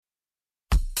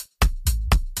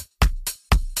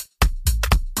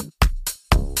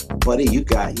buddy, you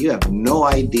have no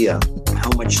idea how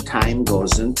much time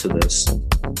goes into this.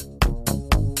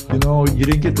 You know, you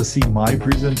didn't get to see my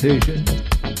presentation.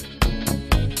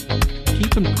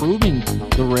 Keep improving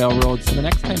the railroad so the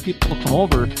next time people come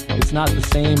over, it's not the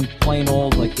same plain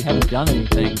old, like you haven't done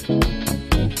anything.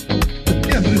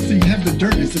 Yeah, but if you have the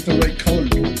dirt, is it the right color?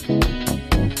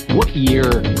 What year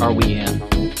are we in?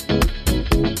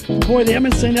 Boy, the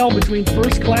MSNL between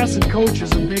first class and coach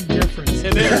is a big difference.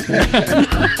 It is.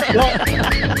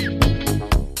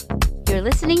 You're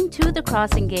listening to The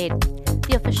Crossing Gate,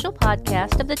 the official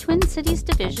podcast of the Twin Cities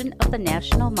Division of the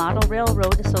National Model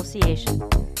Railroad Association.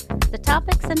 The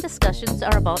topics and discussions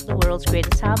are about the world's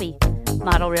greatest hobby,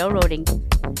 model railroading.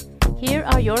 Here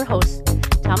are your hosts,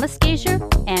 Thomas Gasior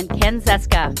and Ken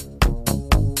Zeska.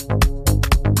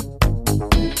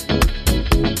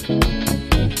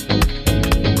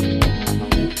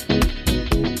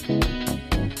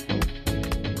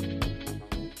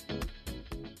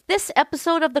 This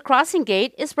episode of The Crossing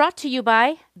Gate is brought to you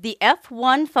by the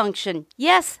F1 function.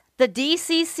 Yes, the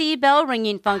DCC bell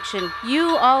ringing function.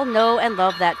 You all know and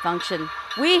love that function.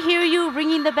 We hear you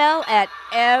ringing the bell at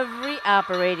every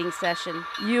operating session.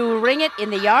 You ring it in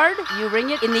the yard, you ring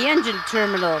it in the engine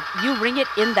terminal, you ring it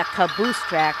in the caboose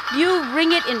track, you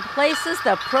ring it in places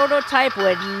the prototype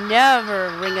would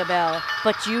never ring a bell,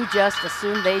 but you just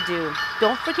assume they do.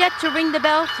 Don't forget to ring the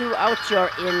bell throughout your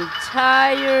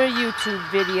entire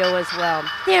YouTube video as well.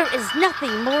 There is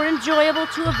nothing more enjoyable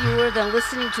to a viewer than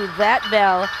listening to that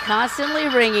bell constantly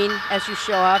ringing as you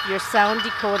show off your sound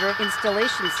decoder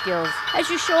installation skills, as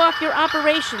you show off your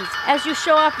operations, as you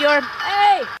show off your,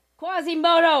 hey,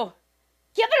 Quasimodo,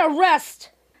 give it a rest.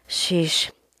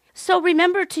 Sheesh. So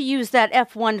remember to use that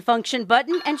F1 function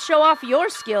button and show off your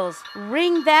skills.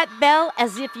 Ring that bell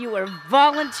as if you were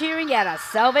volunteering at a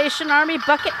Salvation Army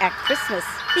bucket at Christmas.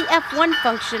 The F1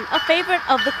 function, a favorite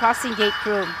of the Crossing Gate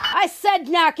crew. I said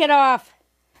knock it off.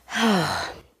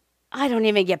 I don't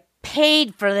even get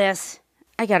paid for this.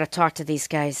 I gotta talk to these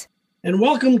guys. And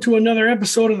welcome to another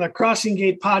episode of the Crossing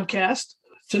Gate podcast.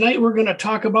 Tonight we're going to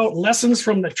talk about lessons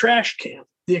from the trash can.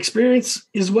 The experience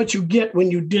is what you get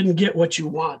when you didn't get what you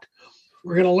want.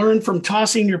 We're going to learn from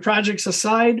tossing your projects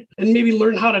aside and maybe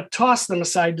learn how to toss them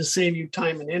aside to save you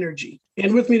time and energy.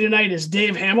 And with me tonight is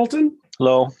Dave Hamilton.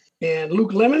 Hello. And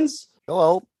Luke Lemmens.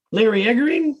 Hello. Larry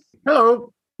Eggering.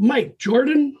 Hello. Mike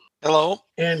Jordan. Hello.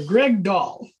 And Greg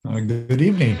Dahl. Good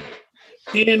evening.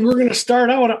 And we're going to start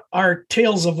out our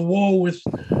tales of woe with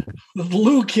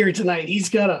Luke here tonight. He's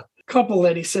got a couple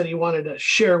that he said he wanted to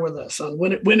share with us on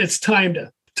when it's time to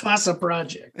toss a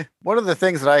project. One of the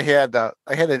things that I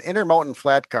had an Intermountain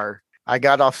flat car. I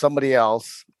got off somebody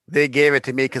else. They gave it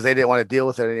to me because they didn't want to deal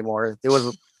with it anymore. It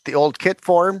was the old kit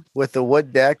form with the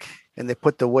wood deck, and they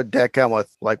put the wood deck on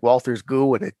with like Walther's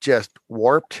glue, and it just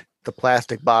warped the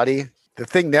plastic body. The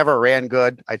thing never ran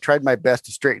good. I tried my best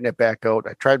to straighten it back out.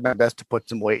 I tried my best to put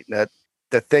some weight in it.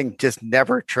 The thing just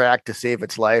never tracked to save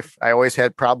its life. I always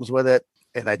had problems with it,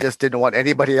 and I just didn't want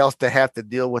anybody else to have to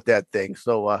deal with that thing.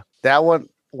 So that one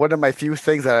of my few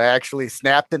things that I actually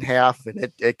snapped in half,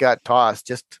 and it got tossed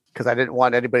just because I didn't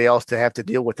want anybody else to have to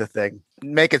deal with the thing.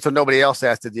 Make it so nobody else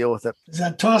has to deal with it. Is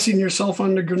that tossing yourself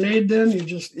on the grenade then?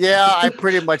 Yeah, I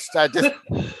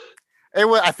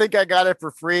think I got it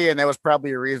for free, and that was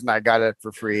probably a reason I got it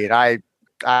for free. And I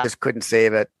just couldn't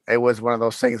save it. It was one of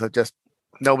those things that just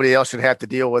nobody else should have to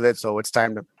deal with it. So it's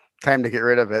time to get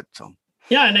rid of it. So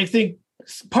yeah, and I think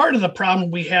part of the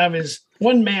problem we have is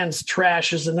one man's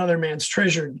trash is another man's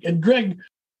treasure. And Greg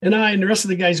and I and the rest of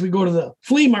the guys, we go to the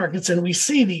flea markets and we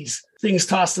see these things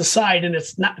tossed aside, and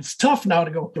it's tough now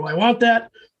to go, do I want that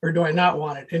or do I not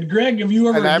want it? And Greg, have you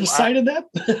ever decided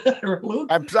that? Or Luke?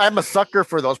 I'm a sucker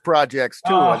for those projects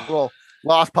too. Like little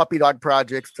lost puppy dog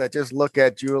projects that just look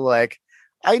at you like,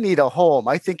 I need a home.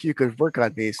 I think you could work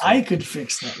on these. I could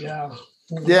fix that. Yeah.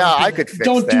 Yeah, I could fix that.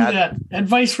 Don't do that.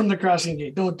 Advice from the Crossing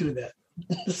Gate. Don't do that.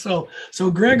 So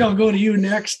Greg, I'll go to you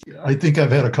next. I think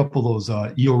I've had a couple of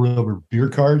those Eel River beer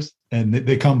cars, and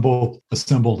they come both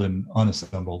assembled and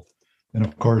unassembled. And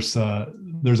of course,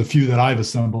 there's a few that I've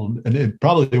assembled, and it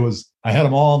probably was, I had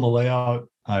them all on the layout.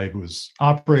 I was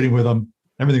operating with them.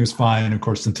 Everything was fine, of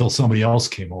course, until somebody else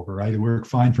came over, right? It worked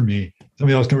fine for me.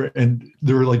 Somebody else came over, and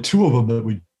there were like two of them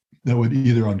that would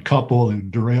either uncouple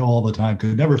and derail all the time.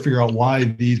 Could never figure out why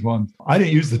these ones. I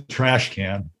didn't use the trash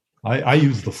can. I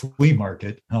used the flea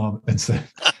market and said,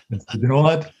 you know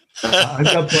what? I've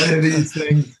got plenty of these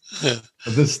things.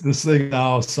 This thing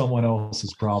now is someone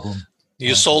else's problem.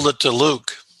 You sold it to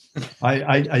Luke.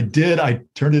 I did. I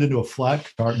turned it into a flat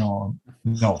car. No.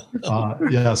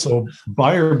 Yeah. So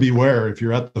buyer beware if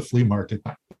you're at the flea market.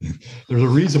 There's a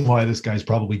reason why this guy's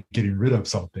probably getting rid of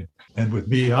something. And with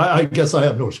me, I guess I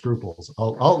have no scruples.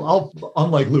 I'll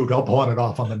unlike Luke, I'll pawn it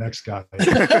off on the next guy.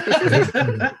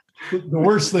 The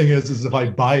worst thing is if I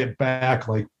buy it back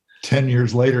like 10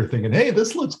 years later thinking, hey,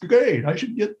 this looks great, I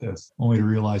should get this, only to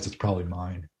realize it's probably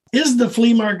mine. Is the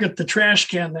flea market the trash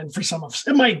can then for some of us?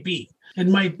 It might be.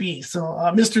 So,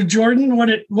 Mr. Jordan,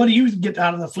 what do you get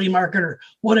out of the flea market, or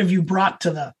what have you brought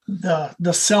to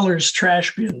the seller's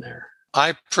trash bin there?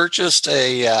 I purchased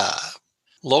a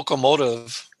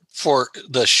locomotive for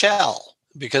the shell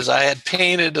because I had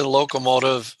painted a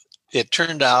locomotive. It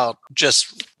turned out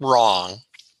just wrong.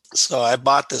 So I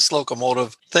bought this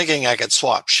locomotive thinking I could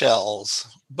swap shells,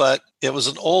 but it was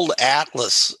an old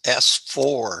Atlas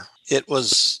S4. It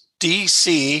was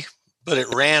DC, but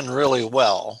it ran really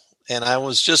well. And I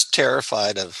was just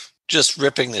terrified of just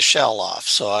ripping the shell off.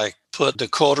 So I put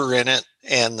decoder in it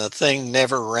and the thing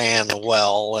never ran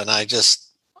well. And I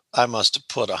must have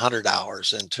put 100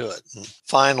 hours into it. And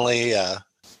finally, I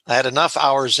had enough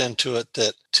hours into it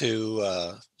that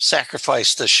to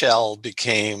sacrifice the shell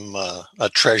became a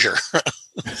treasure.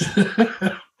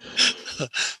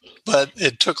 But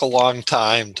it took a long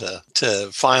time to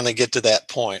finally get to that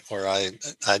point where I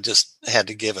just had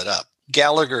to give it up.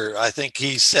 Gallagher, I think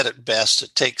he said it best.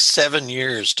 It takes 7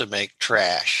 years to make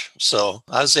trash. So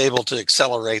I was able to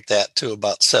accelerate that to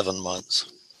about 7 months.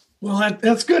 Well,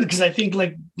 that's good, because I think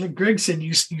like Greg said,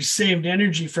 you saved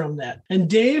energy from that. And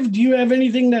Dave, do you have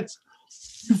anything that's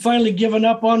you finally given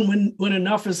up on when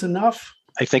enough is enough?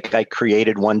 I think I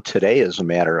created one today, as a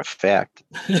matter of fact.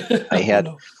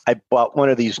 I bought one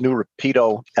of these new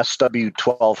Rapido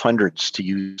SW1200s to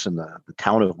use in the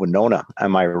town of Winona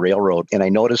on my railroad. And I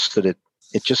noticed that it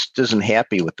just isn't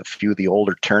happy with a few of the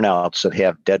older turnouts that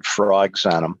have dead frogs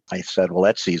on them. I said, well,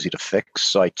 that's easy to fix.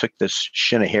 So I took this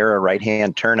Shinahara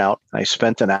right-hand turnout. I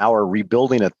spent an hour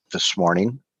rebuilding it this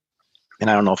morning. And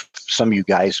I don't know if some of you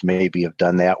guys maybe have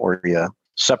done that, where you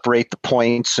separate the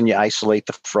points and you isolate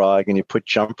the frog and you put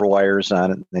jumper wires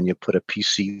on it. And then you put a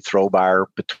PC throw bar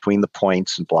between the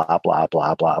points and blah, blah,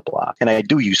 blah, blah, blah. And I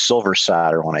do use silver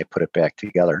solder when I put it back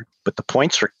together. But the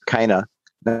points are kind of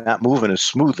not moving as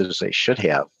smooth as they should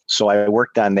have. So I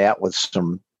worked on that with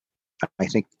some, I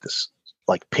think this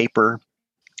like paper,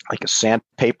 like a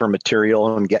sandpaper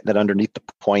material, and getting it underneath the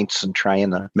points and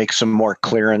trying to make some more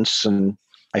clearance. And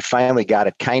I finally got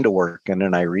it kind of working,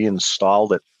 and I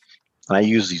reinstalled it. And I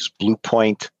use these Blue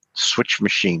Point switch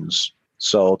machines.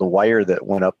 So the wire that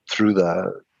went up through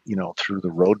the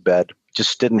roadbed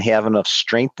just didn't have enough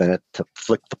strength in it to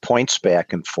flick the points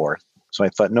back and forth. So I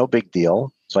thought, no big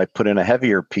deal. So I put in a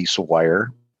heavier piece of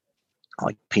wire,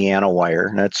 like piano wire,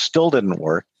 and it still didn't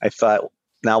work. I thought,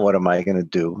 now what am I going to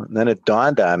do? And then it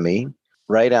dawned on me,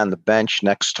 right on the bench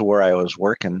next to where I was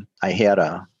working, I had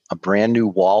a brand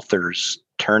new Walthers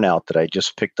turnout that I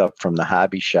just picked up from the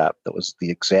hobby shop that was the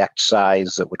exact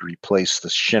size that would replace the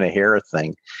Shinahara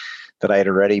thing that I had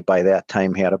already by that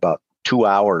time had about 2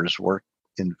 hours work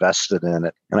invested in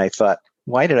it. And I thought,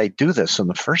 why did I do this in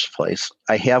the first place?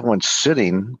 I have one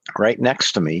sitting right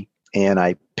next to me, and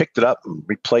I picked it up and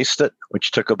replaced it,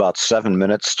 which took about 7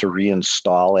 minutes to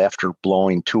reinstall after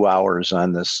blowing 2 hours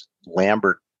on this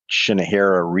Lambert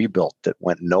Shinahara rebuilt that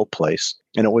went no place.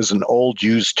 And it was an old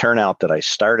used turnout that I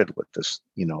started with this,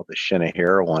 the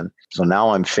Shinahara one. So now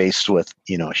I'm faced with,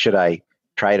 should I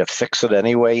try to fix it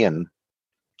anyway and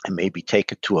maybe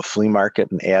take it to a flea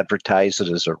market and advertise it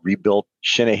as a rebuilt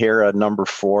Shinahara number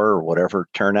 4 or whatever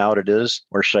turnout it is?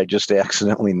 Or should I just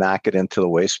accidentally knock it into the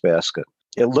wastebasket?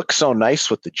 It looks so nice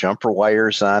with the jumper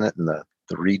wires on it and the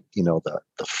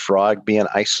frog being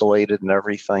isolated and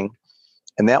everything.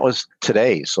 And that was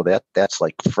today. So that's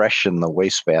like fresh in the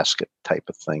wastebasket type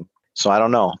of thing. So I don't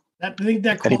know. I think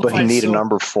that anybody need a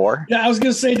number 4? Yeah, I was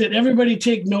going to say, did everybody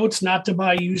take notes not to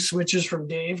buy used switches from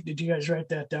Dave? Did you guys write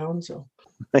that down? So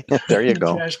there you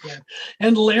go.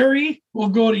 And Larry, we'll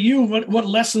go to you. What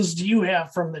lessons do you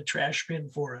have from the trash bin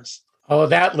for us? Oh,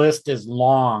 that list is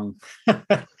long.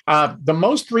 The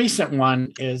most recent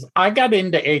one is I got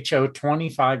into HO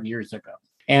 25 years ago.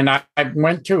 And I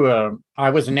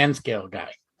was an N-scale guy.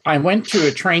 I went to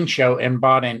a train show and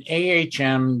bought an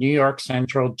AHM New York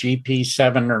Central GP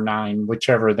 7 or 9,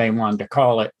 whichever they wanted to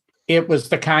call it. It was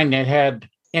the kind that had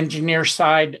engineer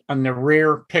side on the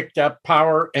rear picked up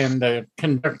power and the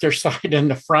conductor side in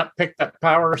the front picked up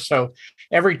power. So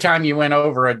every time you went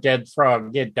over a dead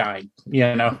frog, it died,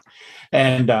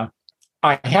 And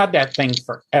I had that thing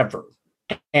forever.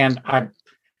 And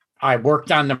I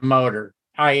worked on the motor.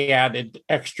 I added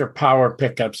extra power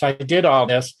pickups. I did all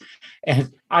this,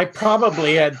 and I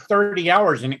probably had 30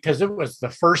 hours in it because it was the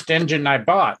first engine I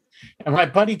bought. And my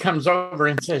buddy comes over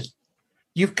and says,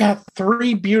 "You've got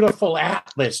 3 beautiful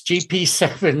Atlas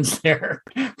GP7s there.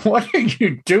 What are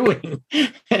you doing?"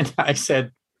 And I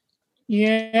said,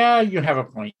 "Yeah, you have a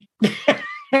point."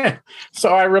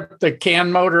 So I ripped the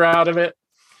can motor out of it,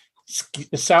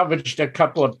 salvaged a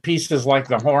couple of pieces like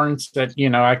the horns that,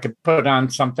 I could put on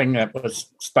something that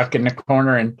was stuck in the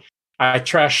corner. And I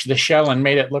trashed the shell and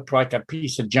made it look like a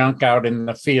piece of junk out in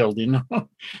the field,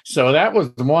 So that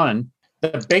was one.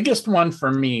 The biggest one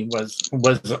for me was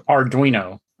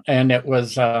Arduino. And it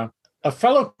was a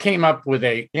fellow came up with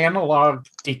a analog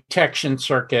detection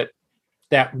circuit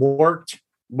that worked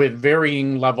with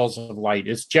varying levels of light.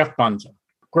 It's Jeff Bunza.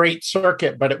 Great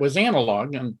circuit, but it was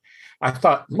analog. And I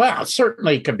thought, well,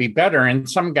 certainly it could be better. And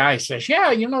some guy says,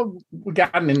 "Yeah, we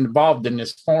got involved in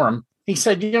this forum." He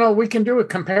said, "We can do a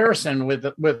comparison with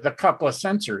a couple of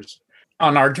sensors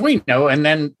on Arduino. And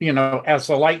then, as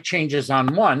the light changes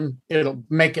on one, it'll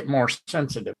make it more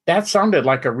sensitive." That sounded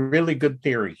like a really good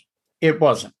theory. It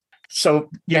wasn't. So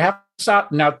you have to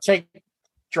stop. Now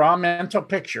draw a mental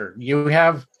picture. You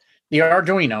have the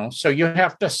Arduino. So you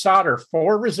have to solder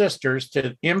 4 resistors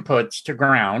to inputs to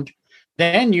ground.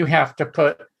 Then you have to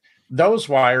put those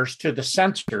wires to the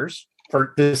sensors.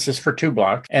 This is for 2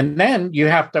 blocks. And then you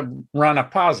have to run a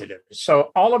positive.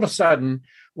 So all of a sudden,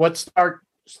 what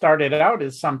started out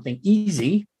as something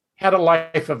easy had a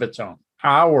life of its own.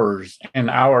 Hours and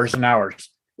hours and hours.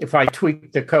 If I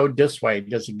tweak the code this way,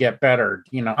 does it get better?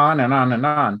 On and on and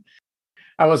on.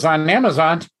 I was on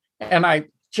Amazon and I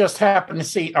just happened to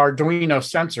see Arduino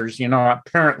sensors.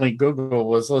 Apparently Google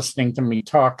was listening to me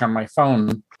talk on my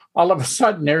phone. All of a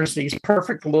sudden, there's these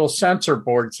perfect little sensor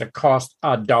boards that cost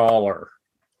 $1.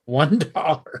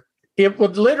 $1. It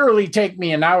would literally take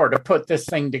me an hour to put this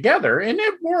thing together, and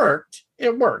it worked.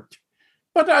 It worked.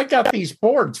 But I got these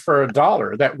boards for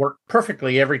 $1 that work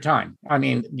perfectly every time. I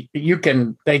mean,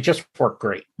 they just work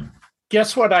great.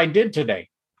 Guess what I did today?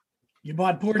 You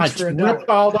bought boards for $1. I ripped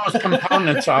all those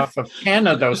components off of 10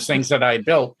 of those things that I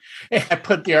built. And I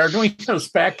put the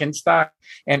Arduinos back in stock,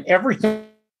 and everything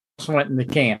went in the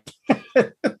can.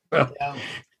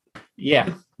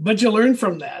 Yeah. But you learn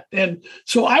from that. And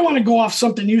so I want to go off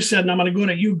something you said, and I'm going to go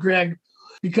to you, Greg,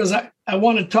 because I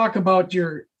want to talk about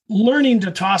your learning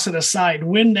to toss it aside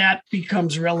when that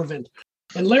becomes relevant.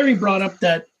 And Larry brought up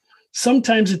that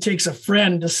sometimes it takes a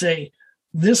friend to say,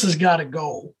 "This has got to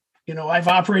go. I've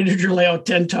operated your layout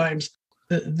 10 times.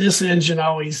 This engine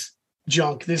always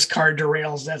junk. This car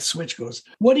derails. That switch goes."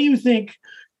 What do you think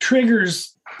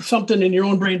triggers something in your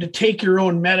own brain to take your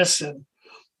own medicine?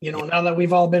 Now that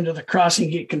we've all been to the Crossing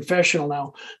Gate confessional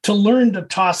now, to learn to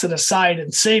toss it aside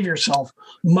and save yourself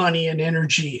money and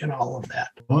energy and all of that.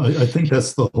 Well, I think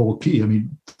that's the whole key. I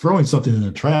mean, throwing something in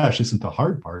the trash isn't the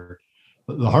hard part.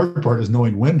 The hard part is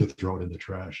knowing when to throw it in the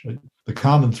trash. The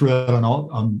common thread on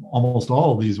almost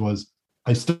all of these was,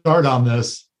 I start on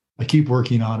this, I keep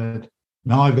working on it.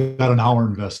 Now I've got an hour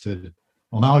invested.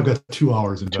 Well, now I've got 2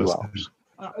 hours invested. 2 hours.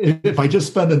 If I just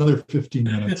spend another 15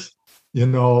 minutes,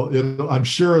 I'm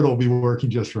sure it'll be working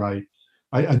just right.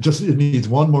 It needs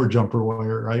one more jumper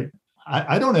wire, right?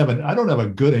 I don't have a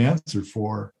good answer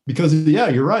for, because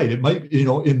you're right. It might,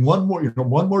 in one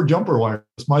more jumper wire,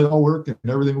 this might all work and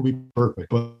everything will be perfect,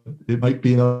 but it might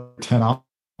be another 10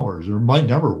 hours or it might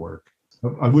never work.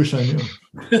 I wish I knew.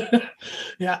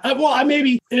 Yeah. Well,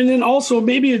 maybe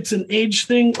it's an age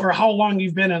thing or how long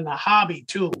you've been in the hobby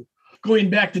too.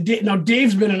 Going back to Dave. Now,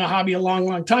 Dave's been in the hobby a long,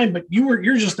 long time, but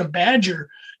you're just a badger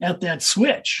at that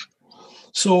switch.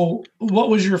 So what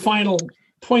was your final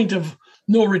point of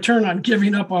no return on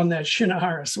giving up on that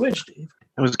Shinohara switch, Dave?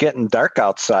 It was getting dark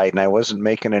outside and I wasn't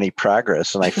making any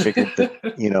progress. And I figured that,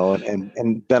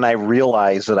 and then I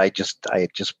realized that I had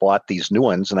just bought these new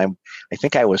ones and I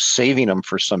think I was saving them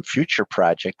for some future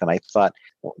project. And I thought,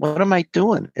 what am I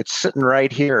doing? It's sitting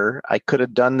right here. I could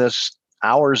have done this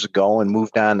hours ago and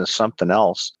moved on to something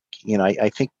else. I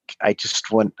think I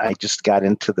just got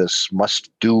into this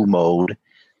must do mode.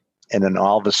 And then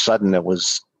all of a sudden it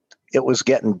was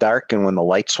getting dark. And when the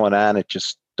lights went on, it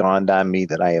just dawned on me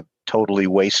that I have totally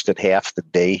wasted half the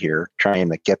day here trying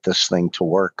to get this thing to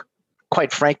work.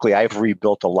 Quite frankly, I've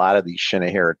rebuilt a lot of these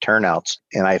Shinohara turnouts,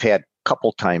 and I've had a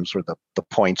couple times where the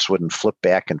points wouldn't flip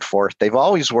back and forth. They've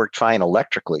always worked fine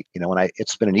electrically, and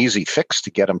it's been an easy fix to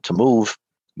get them to move.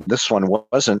 This one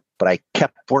wasn't, but I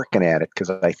kept working at it because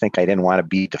I think I didn't want to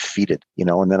be defeated,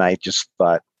 and then I just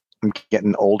thought, I'm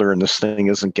getting older and this thing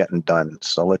isn't getting done.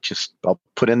 So I'll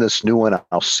put in this new one.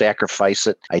 I'll sacrifice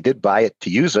it. I did buy it to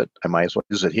use it. I might as well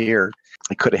use it here.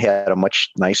 I could have had a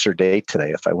much nicer day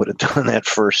today if I would have done that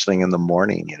first thing in the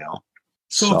morning,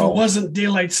 So if it wasn't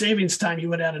daylight savings time, you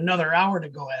would have had another hour to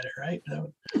go at it, right?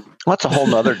 Well, that's a whole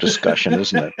nother discussion,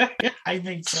 isn't it? I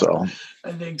think so.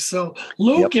 I think so.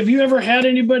 Luke, Have you ever had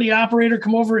anybody operator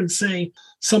come over and say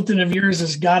something of yours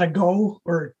has got to go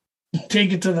or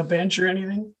take it to the bench or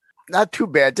anything? Not too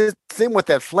bad. Just same with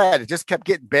that flat. It just kept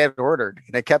getting bad ordered,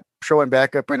 and it kept showing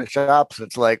back up in the shops.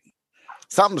 It's like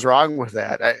something's wrong with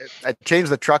that. I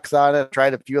changed the trucks on it,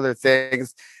 tried a few other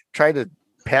things, tried to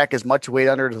pack as much weight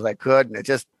under it as I could, and it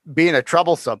just being a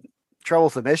troublesome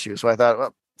issue. So I thought,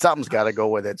 well, something's got to go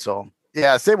with it. So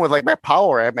yeah, same with like my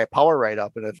power. I have my power right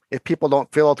up, and if people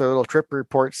don't fill out their little trip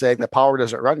report saying the power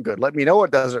doesn't run good, let me know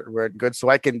it doesn't run good so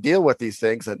I can deal with these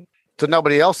things and. So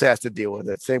nobody else has to deal with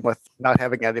it. Same with not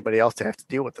having anybody else to have to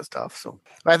deal with the stuff. So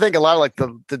I think a lot of like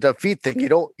the defeat thing, you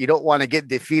don't want to get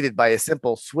defeated by a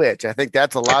simple switch. I think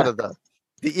that's a lot of the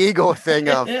ego thing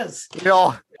of,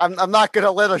 I'm not going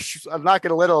to let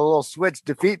a little switch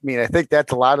defeat me. And I think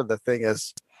that's a lot of the thing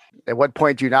is at what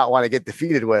point do you not want to get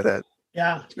defeated with it?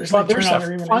 Yeah. There's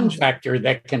a fun factor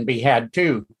that can be had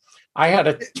too. I had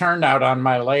a turnout on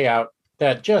my layout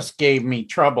that just gave me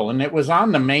trouble. And it was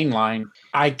on the main line.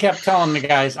 I kept telling the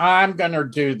guys, I'm going to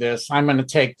do this. I'm going to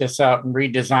take this out and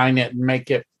redesign it and make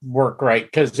it work right.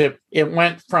 Because it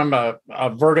went from a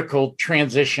vertical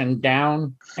transition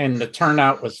down and the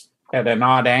turnout was at an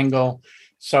odd angle.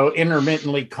 So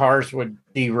intermittently cars would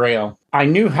derail. I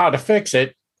knew how to fix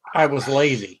it. I was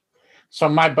lazy. So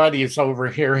my buddy is over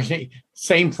here,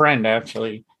 same friend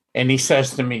actually. And he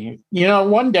says to me,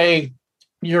 one day,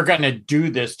 you're going to do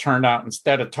this turnout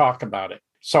instead of talk about it.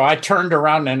 So I turned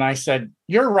around and I said,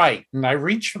 you're right. And I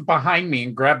reached behind me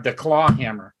and grabbed a claw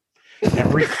hammer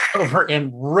and reached over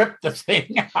and ripped the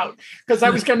thing out because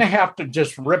I was going to have to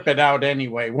just rip it out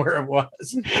anyway where it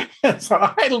was. And so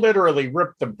I literally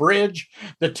ripped the bridge,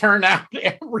 the turnout,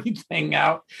 everything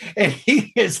out. And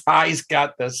his eyes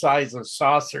got the size of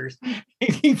saucers.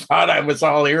 He thought I was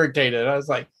all irritated.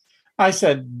 I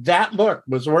said, that look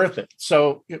was worth it.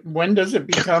 So when does it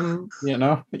become,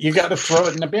 you got to throw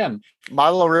it in the bin.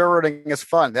 Model railroading is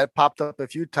fun. That popped up a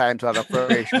few times on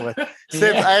operation with.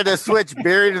 I had a switch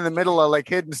buried in the middle of like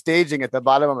hidden staging at the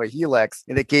bottom of a helix,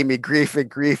 and it gave me grief,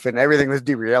 and everything was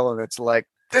derailing. It's like,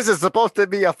 this is supposed to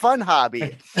be a fun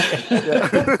hobby.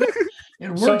 It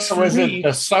works so for is me. It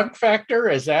the suck factor?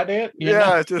 Is that it?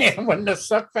 And when the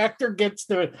suck factor gets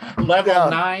to level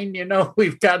 9,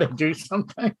 we've got to do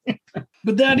something.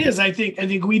 But that is, I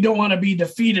think we don't want to be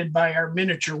defeated by our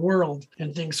miniature world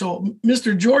and things. So,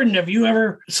 Mr. Jordan, have you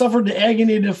ever suffered the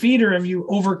agony of defeat, or have you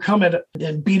overcome it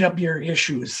and beat up your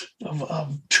issues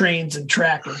of trains and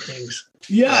track and things?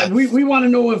 Yeah, we want to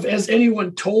know if has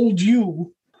anyone told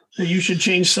you that you should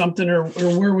change something, or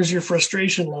where was your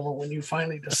frustration level when you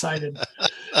finally decided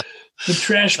the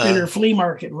trash bin or flea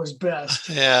market was best?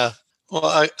 Yeah. Well,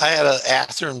 I had an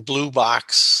Athearn Blue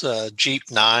Box Jeep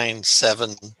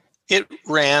 9.7. It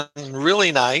ran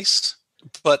really nice,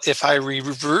 but if I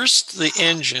reversed the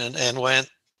engine and went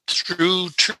through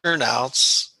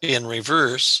turnouts in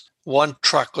reverse, one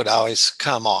truck would always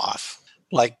come off.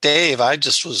 Like Dave, I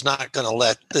just was not going to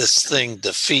let this thing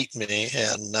defeat me.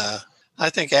 And I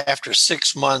think after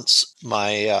 6 months,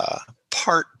 my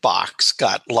part box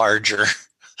got larger.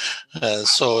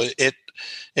 So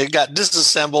it got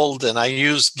disassembled, and I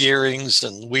used gearings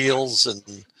and wheels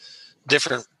and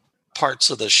different parts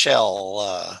of the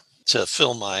shell to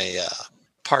fill my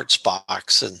parts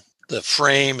box, and the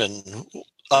frame and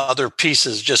other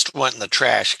pieces just went in the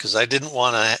trash because I didn't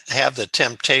want to have the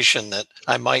temptation that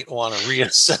I might want to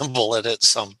reassemble it at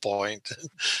some point.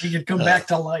 You could come back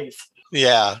to life.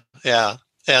 Yeah.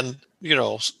 And,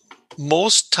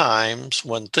 most times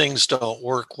when things don't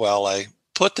work well, I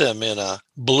put them in a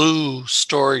blue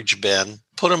storage bin,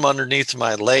 put them underneath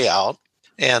my layout,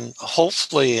 and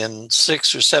hopefully in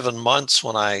 6 or 7 months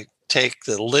when I take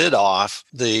the lid off,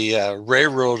 the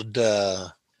railroad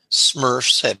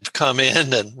Smurfs have come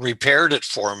in and repaired it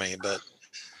for me, but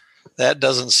that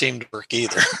doesn't seem to work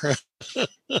either.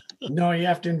 No, you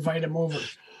have to invite them over.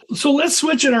 So let's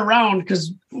switch it around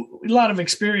because a lot of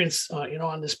experience,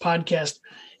 on this podcast.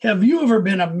 Have you ever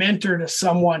been a mentor to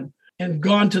someone and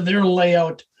gone to their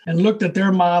layout and looked at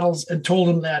their models and told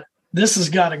them that this has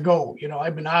got to go?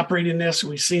 I've been operating this.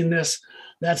 We've seen this,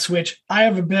 that switch. I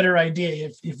have a better idea.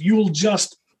 If you'll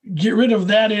just get rid of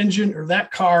that engine or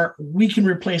that car, we can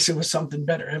replace it with something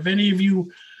better. Have any of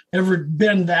you ever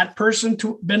been that person,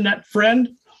 been that friend?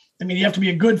 I mean, you have to be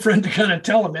a good friend to kind of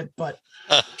tell them it, but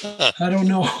I don't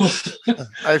know.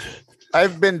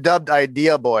 I've been dubbed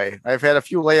Idea Boy. I've had a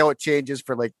few layout changes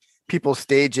for like people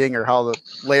staging or how the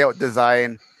layout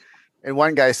design. And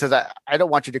one guy says, I don't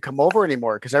want you to come over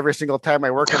anymore because every single time I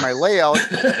work on my layout,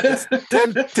 it's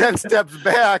 10 steps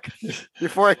back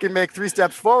before I can make 3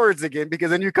 steps forwards again, because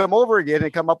then you come over again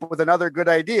and come up with another good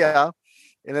idea.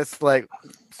 And it's like,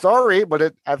 sorry,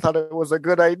 but I thought it was a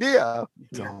good idea.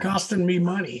 You're costing me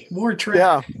money. More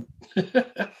track. Yeah.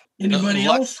 Anybody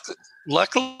else?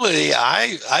 Luckily,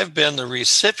 I've been the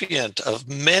recipient of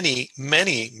many,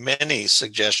 many, many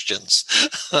suggestions.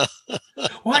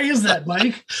 Why is that,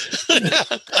 Mike?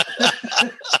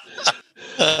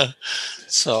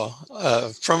 So,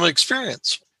 from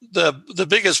experience, the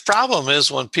biggest problem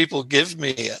is when people give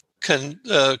me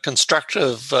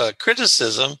constructive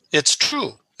criticism. It's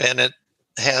true, and it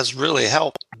has really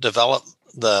helped develop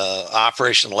the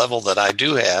operation level that I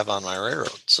do have on my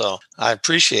railroad. So I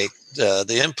appreciate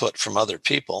the input from other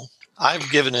people. I've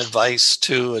given advice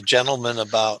to a gentleman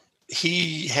about,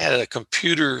 he had a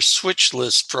computer switch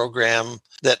list program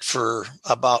that for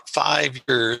about 5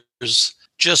 years,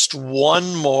 just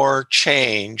one more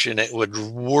change and it would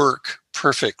work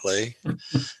perfectly.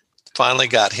 Finally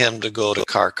got him to go to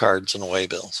car cards and away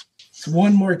bills. It's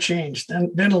one more change,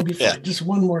 then it'll be fine. Yeah. Just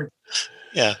one more.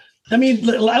 Yeah. I mean,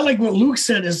 I like what Luke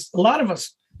said, is a lot of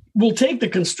us will take the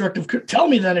constructive. Tell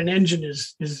me that an engine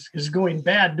is going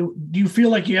bad. Do you feel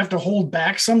like you have to hold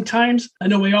back sometimes? I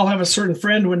know we all have a certain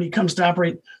friend when he comes to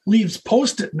operate, leaves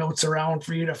Post-it notes around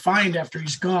for you to find after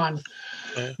he's gone.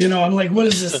 You know, I'm like, what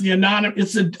is this? The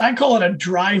anonymous, I call it a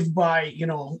drive-by,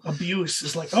 abuse.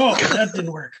 It's like, oh, that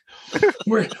didn't work.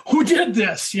 Who did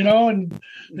this? And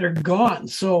they're gone.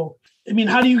 So, I mean,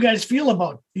 how do you guys feel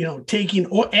about, taking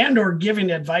or giving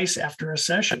advice after a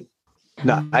session?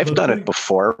 No, I've done it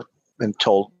before and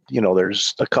told,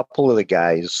 there's a couple of the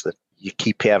guys that you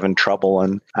keep having trouble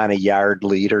on a yard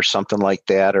lead or something like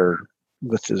that, or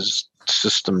with his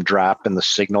system drop in the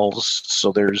signals.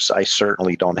 So I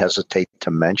certainly don't hesitate to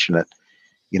mention it,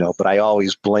 but I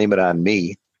always blame it on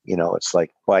me. It's like,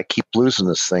 well, I keep losing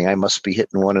this thing. I must be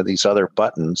hitting one of these other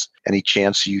buttons. Any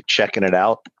chance of you checking it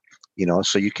out?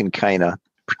 So you can kind of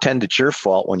pretend it's your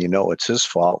fault when it's his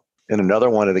fault. And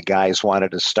another one of the guys wanted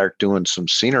to start doing some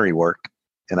scenery work.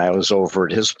 And I was over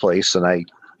at his place and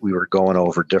we were going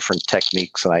over different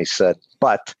techniques. And I said,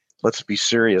 but let's be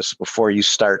serious, before you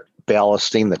start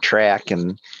ballasting the track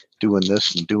and doing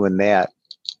this and doing that,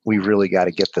 we really got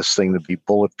to get this thing to be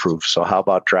bulletproof. So how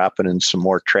about dropping in some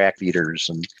more track feeders?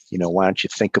 And, why don't you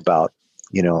think about,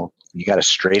 you got a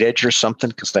straight edge or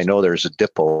something? Because I know there's a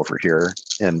dip over here,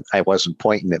 and I wasn't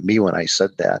pointing at me when I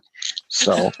said that.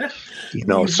 So,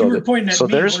 so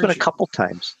there's been a couple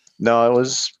times. No, it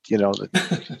was,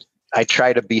 I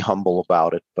try to be humble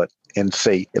about it, and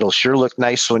say, it'll sure look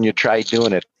nice when you try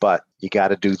doing it, but you got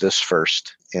to do this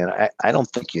first. And I don't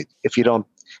think if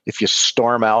you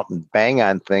storm out and bang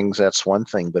on things, that's one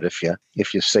thing. But if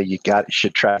you say you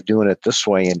should try doing it this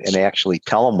way and actually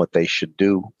tell them what they should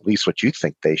do, at least what you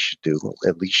think they should do,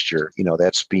 at least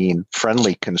that's being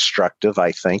friendly constructive,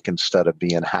 I think, instead of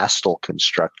being hostile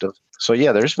constructive. So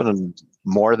yeah, there's been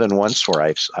more than once where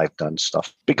I've done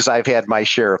stuff because I've had my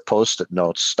share of Post-it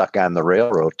notes stuck on the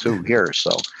railroad too here.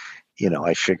 So,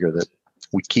 I figure that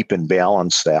we keep in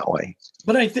balance that way.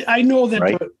 But I know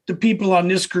that the people on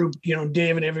this group,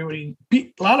 Dave and everybody,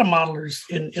 a lot of modelers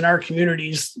in our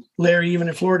communities, Larry, even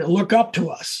in Florida, look up to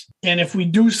us. And if we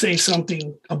do say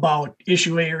something about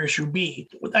issue A or issue B,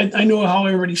 I know how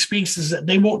everybody speaks is that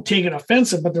they won't take it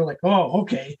offensive, but they're like, oh,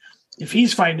 okay, if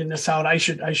he's finding this out, I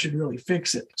should really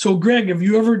fix it. So, Greg, have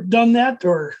you ever done that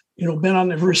or, been on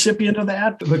the recipient of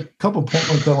that? The couple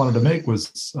points I wanted to make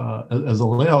was, as a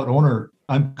layout owner,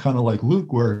 I'm kind of like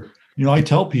Luke, where I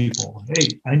tell people,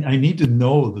 hey, I need to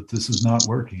know that this is not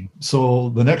working. So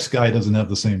the next guy doesn't have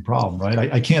the same problem,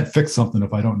 right? I can't fix something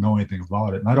if I don't know anything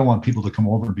about it. And I don't want people to come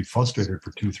over and be frustrated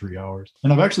for 2-3 hours.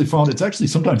 And I've actually found it's actually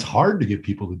sometimes hard to get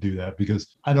people to do that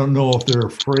because I don't know if they're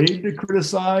afraid to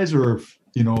criticize or if,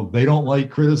 they don't like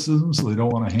criticism, so they don't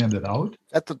want to hand it out.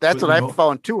 That's what I've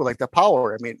found too, like the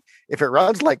power. I mean, if it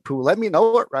runs like poo, let me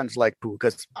know it runs like poo,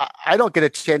 because I don't get a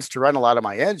chance to run a lot of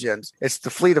my engines. It's the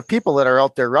fleet of people that are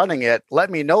out there running it. Let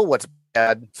me know what's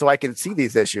bad so I can see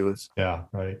these issues. Yeah,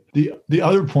 right. The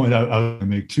other point I would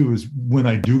make too is when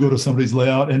I do go to somebody's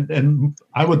layout, and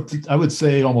I would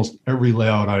say almost every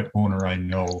layout owner I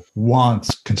know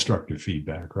wants constructive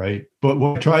feedback, right? But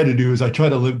what I try to do is I try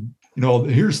to live,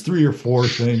 here's 3 or 4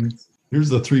 things. Here's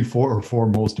the 3, 4, or 4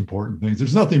 most important things.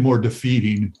 There's nothing more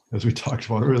defeating, as we talked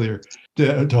about earlier,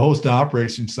 to host an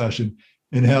operation session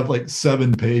and have like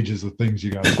 7 pages of things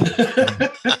you got to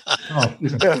do.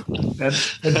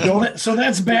 So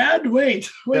that's bad. Wait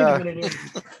a minute.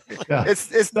 Yeah.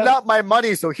 It's not my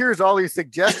money, so here's all these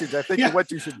suggestions. I think of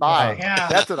what you should buy. Yeah.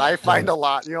 That's what I find a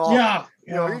lot.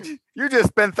 You know, you just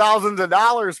spend thousands of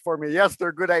dollars for me. Yes,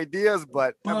 they're good ideas,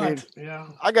 but I mean,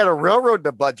 I got a railroad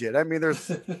to budget. I mean,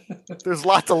 there's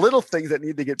lots of little things that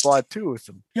need to get bought too.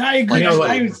 So. Yeah, I agree.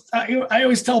 I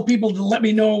always tell people to let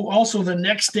me know also the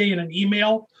next day in an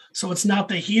email, so it's not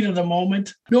the heat of the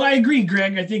moment. No, I agree,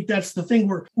 Greg. I think that's the thing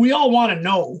where we all want to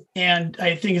know. And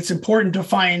I think it's important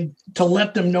to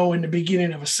let them know in the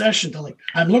beginning of a session, to like,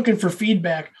 I'm looking for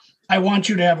feedback. I want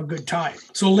you to have a good time.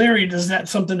 So Larry, does that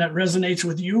something that resonates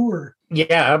with you or?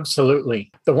 Yeah,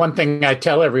 absolutely. The one thing I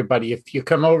tell everybody, if you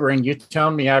come over and you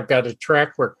tell me I've got a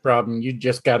track work problem, you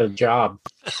just got a job,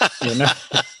 you know?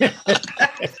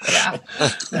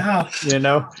 Yeah. You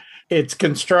know, it's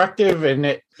constructive and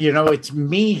it's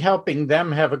me helping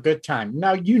them have a good time.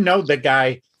 Now, you know, the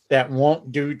guy that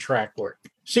won't do track work.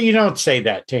 So you don't say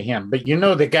that to him, but you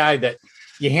know, the guy that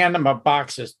you hand him a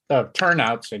box of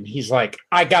turnouts and he's like,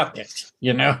 I got this,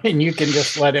 you know, and you can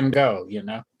just let him go, you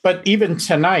know. But even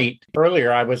tonight,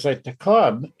 earlier, I was at the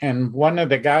club and one of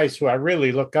the guys who I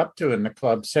really look up to in the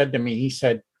club said to me, he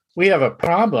said, we have a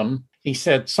problem. He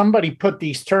said, somebody put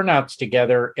these turnouts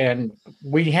together and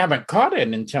we haven't caught it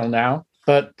until now,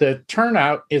 but the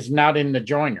turnout is not in the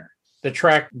joiner. The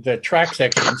track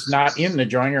section's not in the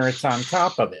joiner. It's on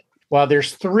top of it. Well,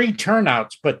 there's 3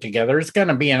 turnouts put together. It's going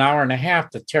to be an hour and a half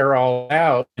to tear all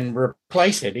out and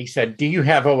replace it. He said, do you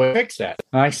have a way to fix that?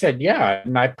 And I said, yeah.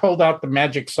 And I pulled out the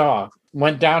magic saw,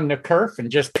 went down the kerf and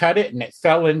just cut it and it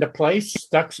fell into place,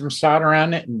 stuck some solder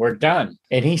on it and we're done.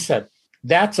 And he said,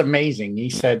 that's amazing.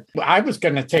 He said, I was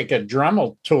going to take a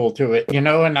Dremel tool to it, you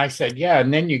know, and I said, yeah.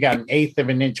 And then you got an 1/8 of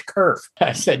an inch kerf.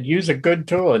 I said, use a good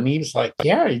tool. And he was like,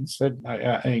 yeah. He said,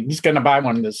 he's going to buy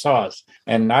one of the saws.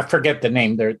 And I forget the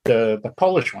name. They're the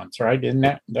Polish ones, right?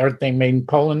 Aren't they made in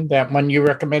Poland? That one you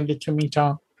recommended to me,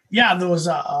 Tom? Yeah, those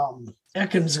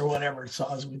Eckens or whatever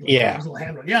saws. Yeah,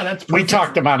 that's perfect. We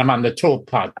talked about them on the Tool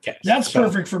podcast. That's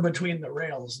perfect for between the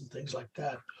rails and things like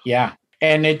that. Yeah.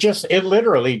 And it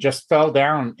literally just fell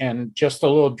down and just a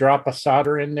little drop of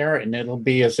solder in there and it'll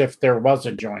be as if there was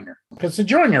a joiner because the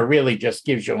joiner really just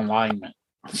gives you alignment.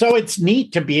 So it's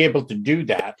neat to be able to do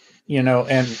that, you know,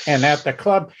 and at the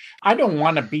club, I don't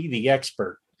want to be the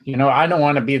expert. You know, I don't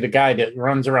want to be the guy that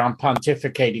runs around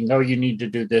pontificating, oh, you need to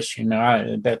do this, you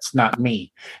know, that's not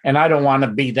me. And I don't want to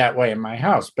be that way in my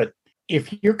house. But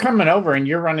if you're coming over and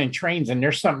you're running trains and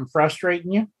there's something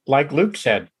frustrating you, like Luke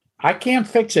said, I can't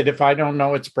fix it if I don't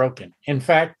know it's broken. In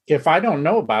fact, if I don't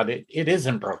know about it, it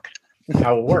isn't broken. That's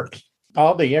how it works.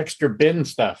 All the extra bin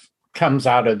stuff comes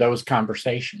out of those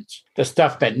conversations, the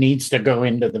stuff that needs to go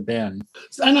into the bin.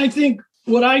 And I think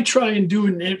what I try and do,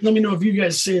 and let me know if you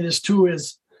guys say this too,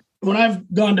 is when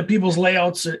I've gone to people's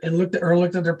layouts and looked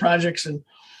at their projects and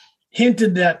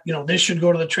hinted that, you know, this should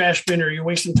go to the trash bin or you're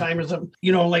wasting time or something, you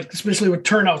know, like especially with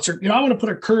turnouts or, you know, I want to put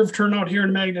a curved turnout here in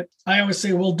a magnet. I always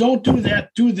say, well, don't do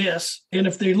that, do this. And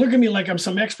if they look at me like I'm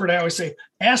some expert, I always say,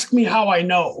 ask me how I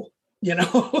know, you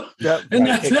know, and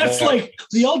that's like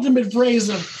the ultimate phrase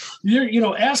of, you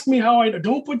know, ask me how I know.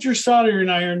 Don't put your soldering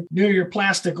iron near your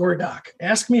plastic or dock.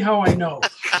 Ask me how I know.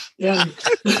 And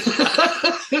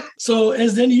so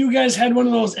as then you guys had one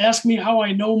of those ask me how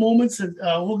I know moments, and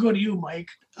we'll go to you, Mike.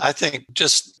 I think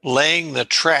just laying the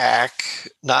track,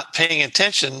 not paying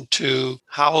attention to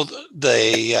how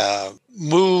they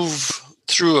move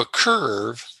through a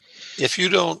curve. If you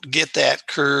don't get that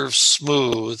curve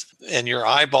smooth and your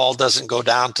eyeball doesn't go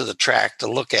down to the track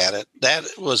to look at it, that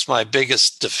was my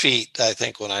biggest defeat, I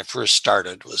think, when I first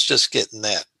started, was just getting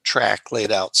that track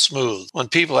laid out smooth. When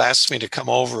people ask me to come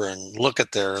over and look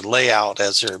at their layout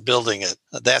as they're building it,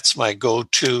 that's my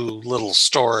go-to little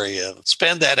story of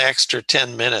spend that extra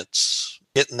 10 minutes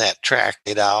getting that track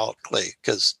laid out,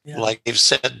 because like you've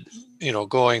said, you know,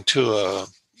 going to a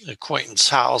acquaintance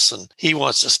house and he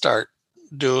wants to start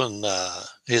doing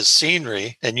his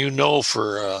scenery, and you know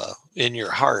for in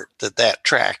your heart that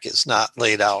track is not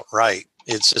laid out right.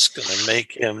 It's just going to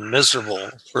make him miserable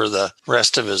for the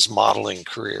rest of his modeling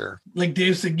career. Like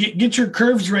Dave said, get your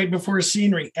curves right before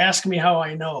scenery. Ask me how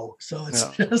I know. So it's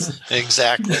just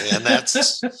exactly, and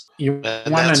that's you want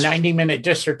a 90-minute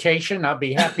dissertation. I'll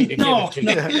be happy to give it to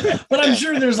you. But I'm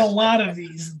sure there's a lot of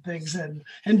these things. And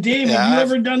Dave, have you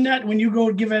ever done that when you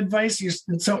go give advice? You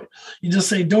just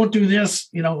say, don't do this.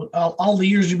 You know, all the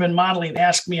years you've been modeling,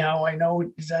 ask me how I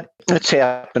know. Is that? It's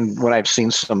happened when I've seen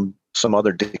some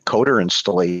other decoder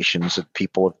installations that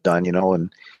people have done, you know,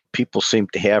 and people seem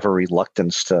to have a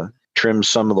reluctance to trim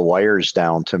some of the wires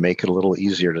down to make it a little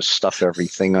easier to stuff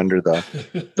everything under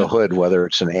the hood, whether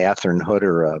it's an Athearn hood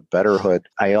or a better hood.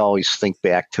 I always think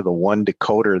back to the one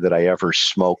decoder that I ever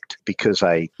smoked because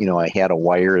I had a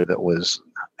wire that was,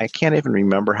 I can't even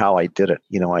remember how I did it.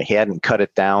 I hadn't cut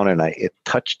it down and it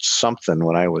touched something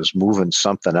when I was moving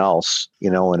something else,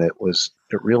 and it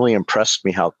really impressed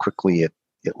me how quickly it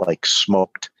like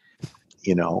smoked.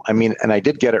 And I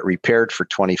did get it repaired for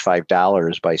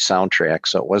 $25 by Soundtrack,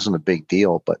 so it wasn't a big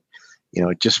deal. But,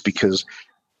 just because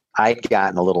I'd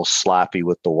gotten a little sloppy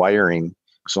with the wiring,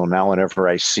 so now whenever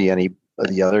I see any of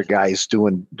the other guys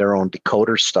doing their own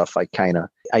decoder stuff,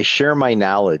 I share my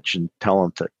knowledge and tell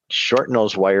them to shorten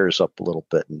those wires up a little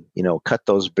bit and, cut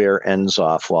those bare ends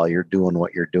off while you're doing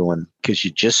what you're doing, because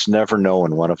you just never know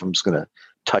when one of them's going to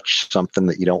touch something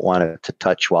that you don't want it to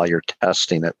touch while you're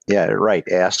testing it. Yeah, right.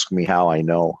 Ask me how I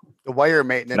know. The wire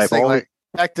maintenance thing,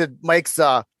 back to Mike's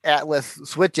Atlas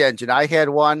switch engine. I had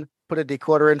one, put a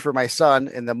decoder in for my son,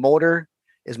 and the motor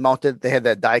is mounted. They had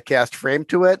that die-cast frame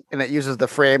to it, and it uses the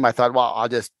frame. I thought, well, I'll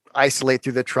just isolate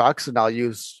through the trucks, and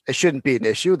it shouldn't be an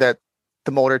issue that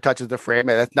the motor touches the frame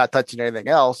and it's not touching anything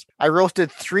else. I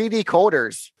roasted 3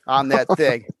 decoders on that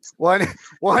thing. One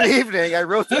evening, I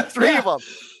roasted 3 of them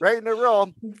right in a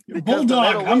row.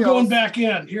 Bulldog, I'm going back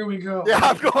in. Here we go. Yeah,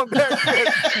 I'm going back in.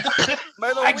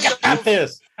 I got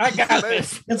this.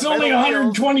 It's only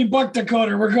 $120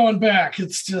 decoder. We're going back.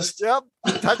 It's just. Yep.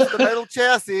 Touch the metal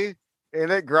chassis and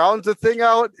it grounds the thing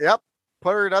out. Yep.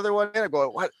 Put another one in. I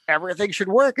go, what? Everything should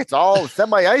work. It's all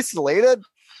semi-isolated.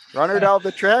 Run her down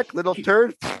the track, little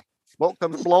turn, smoke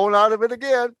comes blowing out of it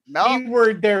again. No. The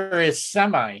word there is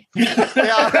semi. Yeah.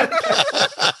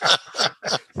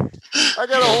 I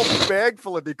got a whole bag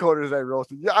full of decoders I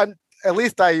roasted. Yeah, at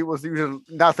least I was using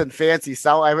nothing fancy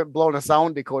sound. I haven't blown a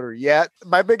sound decoder yet.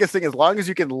 My biggest thing is, as long as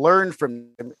you can learn from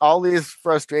all these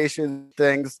frustration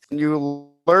things,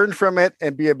 you learn from it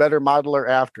and be a better modeler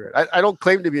after it. I don't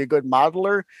claim to be a good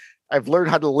modeler. I've learned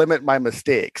how to limit my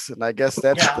mistakes, and I guess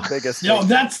that's the biggest thing. No,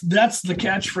 that's the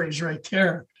catchphrase right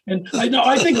there. And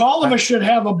I think all of us should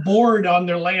have a board on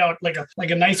their layout, like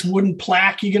a nice wooden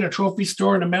plaque you get at a trophy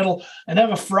store in the middle, and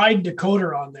have a fried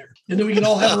decoder on there. And then we can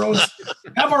all have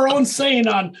our own saying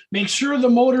on, make sure the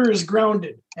motor is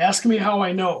grounded. Ask me how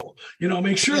I know.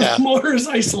 Make sure the motor is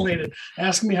isolated.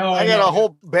 Ask me how I know. I got a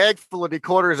whole bag full of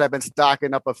decoders I've been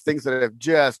stocking up of things that have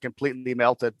just completely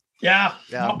melted. Yeah.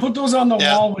 I'll put those on the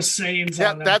wall with sayings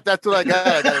on them. That's what I got.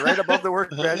 I got it right above the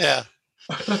workbench. Yeah.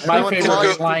 My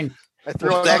favorite line. I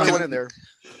throw another one in there.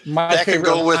 My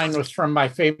favorite line was from my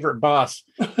favorite boss.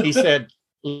 He said,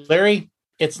 Larry,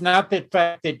 it's not the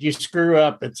fact that you screw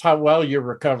up, it's how well you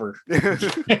recover.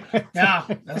 Yeah,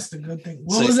 that's the good thing.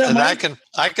 What was that, and Mike?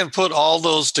 I can put all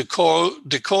those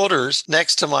decoders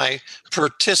next to my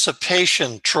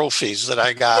participation trophies that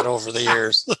I got over the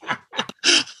years.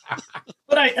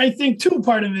 But I think too,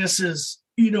 part of this is,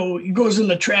 it goes in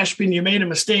the trash bin. You made a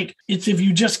mistake. It's if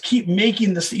you just keep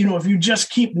making this, if you just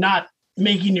keep not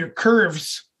making your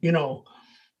curves,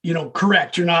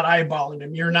 correct. You're not eyeballing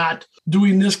them. You're not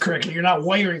doing this correctly. You're not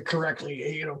wiring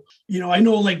correctly. I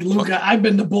know, like Luke, I've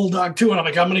been the Bulldog too. And I'm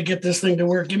like, I'm going to get this thing to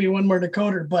work. Give me one more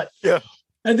decoder. But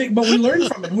I think, but we learn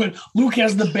from it when Luke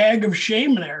has the bag of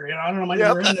shame there. I don't know, Mike,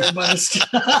 we're in there, but it's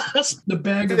just the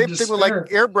bag of despair. Same thing with like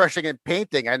airbrushing and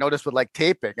painting. I noticed with like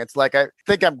taping. It's like, I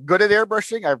think I'm good at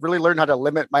airbrushing. I've really learned how to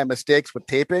limit my mistakes with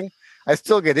taping. I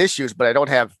still get issues, but I don't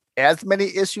have as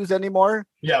many issues anymore.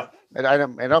 Yeah. And I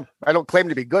don't claim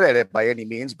to be good at it by any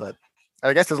means, but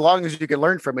I guess as long as you can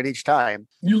learn from it each time.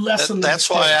 You lessen that's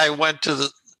why I went to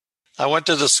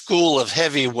the school of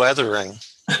heavy weathering.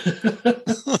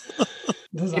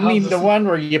 You mean the one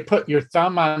where you put your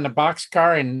thumb on the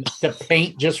boxcar and the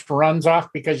paint just runs off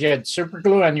because you had super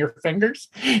glue on your fingers?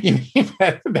 You mean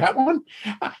that one?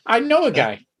 I know a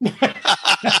guy.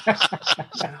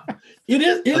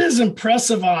 It is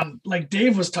impressive on, like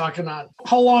Dave was talking on,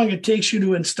 how long it takes you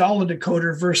to install a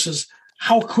decoder versus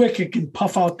how quick it can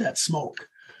puff out that smoke.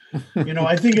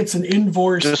 I think it's an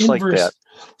inverse. Like that.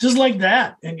 Just like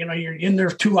that. And, you're in there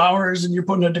 2 hours and you're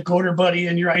putting a decoder buddy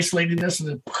and you're isolating this and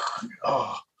then,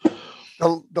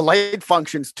 The light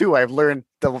functions too. I've learned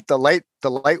the light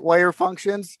wire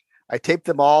functions. I tape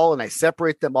them all and I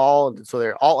separate them all. And so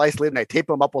they're all isolated and I tape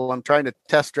them up while I'm trying to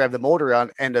test drive the motor on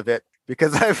end of it,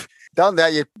 because I've done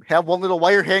that. You have one little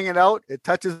wire hanging out. It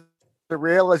touches the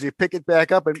rail as you pick it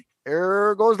back up and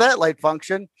there goes that light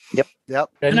function.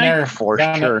 Yep. Been there for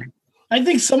sure. I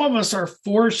think some of us are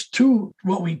forced to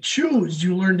what we choose.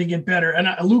 You learn to get better. And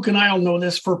Luke and I all know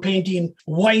this for painting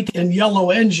white and yellow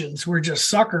engines. We're just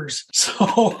suckers.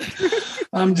 So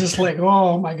I'm just like,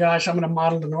 oh my gosh, I'm going to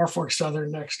model the Norfolk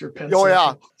Southern next or Penn Oh,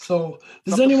 yeah. So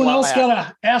does Something anyone like else that. got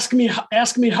a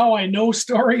ask me how I know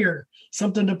story or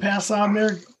something to pass on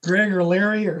there, Greg or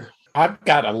Larry? Or I've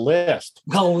got a list.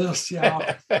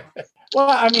 Yeah. Well,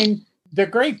 I mean, the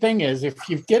great thing is if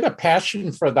you get a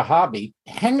passion for the hobby,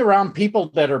 hang around people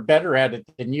that are better at it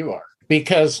than you are,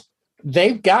 because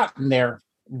they've gotten there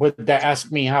with the ask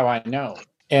me how I know.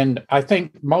 And I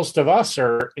think most of us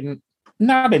are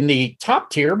not in the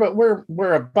top tier, but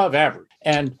we're above average.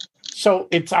 And so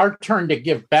it's our turn to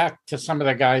give back to some of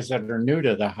the guys that are new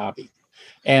to the hobby.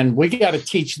 And we got to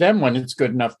teach them when it's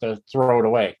good enough to throw it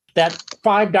away. That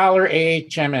 $5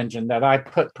 AHM engine that I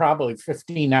put probably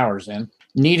 15 hours in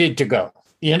needed to go.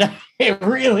 You know, it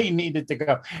really needed to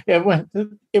go.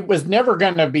 It was never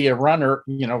going to be a runner,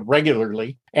 you know,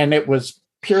 regularly. And it was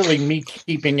purely me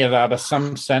keeping it out of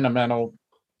some sentimental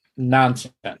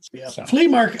nonsense. Yeah. So.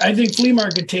 I think flea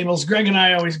market tables, Greg and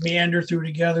I always meander through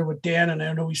together with Dan, and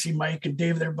I know we see Mike and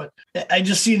Dave there, but I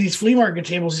just see these flea market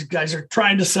tables. These guys are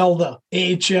trying to sell the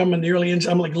AHM and the early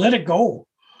engine. I'm like, let it go.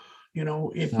 You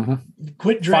know, if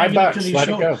quit dragging it to these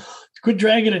shows. Quit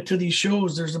dragging it to these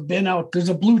shows. There's a bin out. There's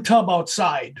a blue tub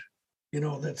outside, you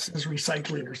know, that says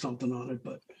recycling or something on it.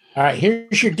 But all right,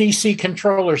 here's your DC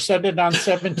controller. Set it on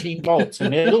 17 volts,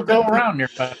 and it'll go around there,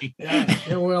 buddy. Yeah,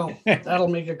 it will. That'll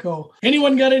make it go.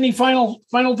 Anyone got any final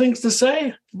things to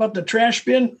say about the trash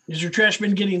bin? Is your trash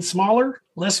bin getting smaller,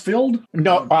 less filled?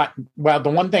 No. Well, the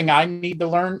one thing I need to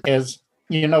learn is,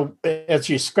 you know, as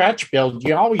you scratch build,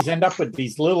 you always end up with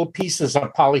these little pieces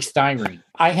of polystyrene.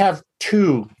 I have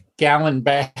 2 gallon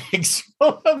bags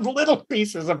full of little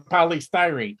pieces of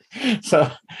polystyrene. So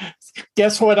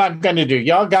guess what I'm going to do?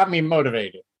 Y'all got me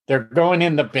motivated. They're going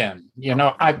in the bin. You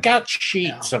know, I've got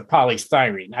sheets of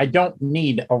polystyrene. I don't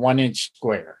need a 1-inch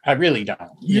square. I really don't.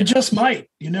 You just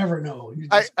might. You never know.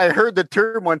 I heard the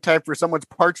term one time for someone's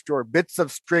parts drawer, bits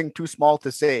of string too small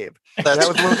to save. That's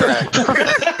correct.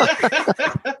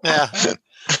 Yeah.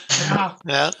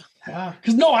 Yeah,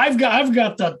 because no, I've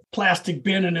got the plastic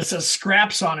bin and it says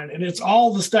scraps on it, and it's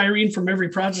all the styrene from every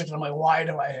project. And I'm like, why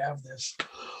do I have this?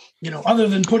 You know, other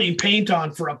than putting paint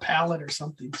on for a pallet or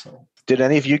something. So, did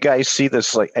any of you guys see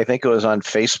this? Like, I think it was on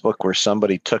Facebook where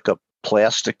somebody took a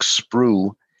plastic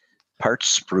sprue,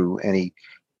 parts sprue, and he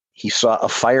saw a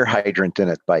fire hydrant in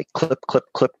it by clip,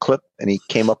 and he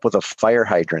came up with a fire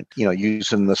hydrant, you know,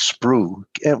 using the sprue,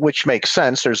 which makes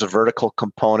sense. There's a vertical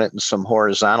component and some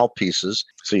horizontal pieces.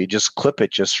 So you just clip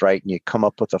it just right and you come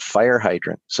up with a fire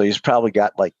hydrant. So he's probably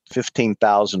got like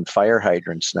 15,000 fire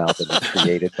hydrants now that he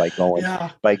created by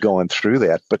going through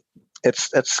that. But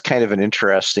it's kind of an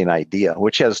interesting idea,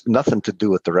 which has nothing to do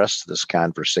with the rest of this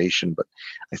conversation, but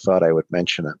I thought I would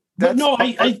mention it. But no,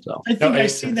 I think I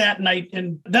see that,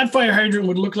 and that fire hydrant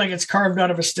would look like it's carved out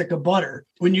of a stick of butter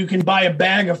when you can buy a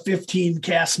bag of 15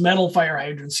 cast metal fire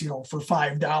hydrants, you know, for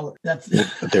 $5. That's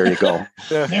there you go.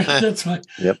 That's why.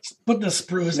 Yep. Put the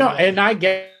sprues. No, and I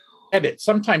get it.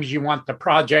 Sometimes you want the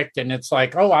project, and it's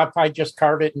like, oh, if I just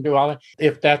carve it and do all that,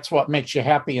 if that's what makes you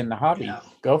happy in the hobby,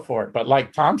 go for it. But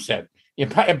like Tom said, you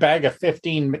buy a bag of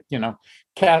 15, you know,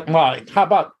 how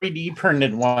about 3D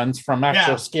printed ones from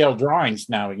actual scale drawings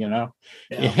now, you know,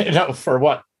 for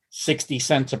what, 60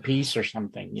 cents a piece or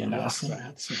something, you know.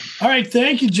 All right.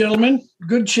 Thank you, gentlemen.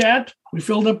 Good chat. We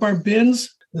filled up our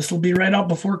bins. This will be right out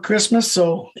before Christmas,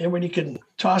 so everybody can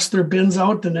toss their bins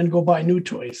out and then go buy new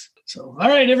toys. So, all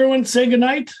right, everyone, say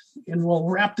goodnight, and we'll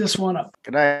wrap this one up.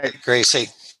 Good night, Gracie.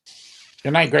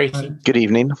 Good night, Gracie. Good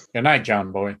evening. Good night,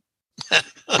 John Boy.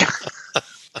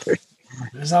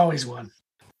 There's always one.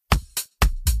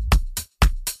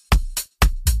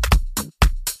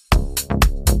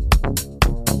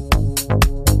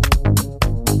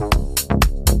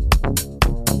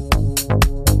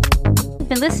 You've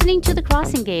been listening to The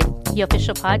Crossing Gate, the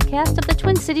official podcast of the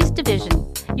Twin Cities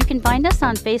Division. You can find us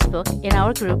on Facebook in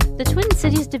our group, the Twin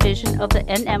Cities Division of the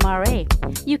NMRA.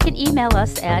 You can email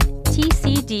us at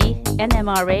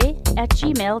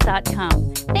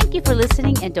tcdnmra@gmail.com. Thank you for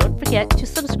listening, and don't forget to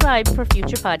subscribe for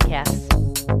future podcasts.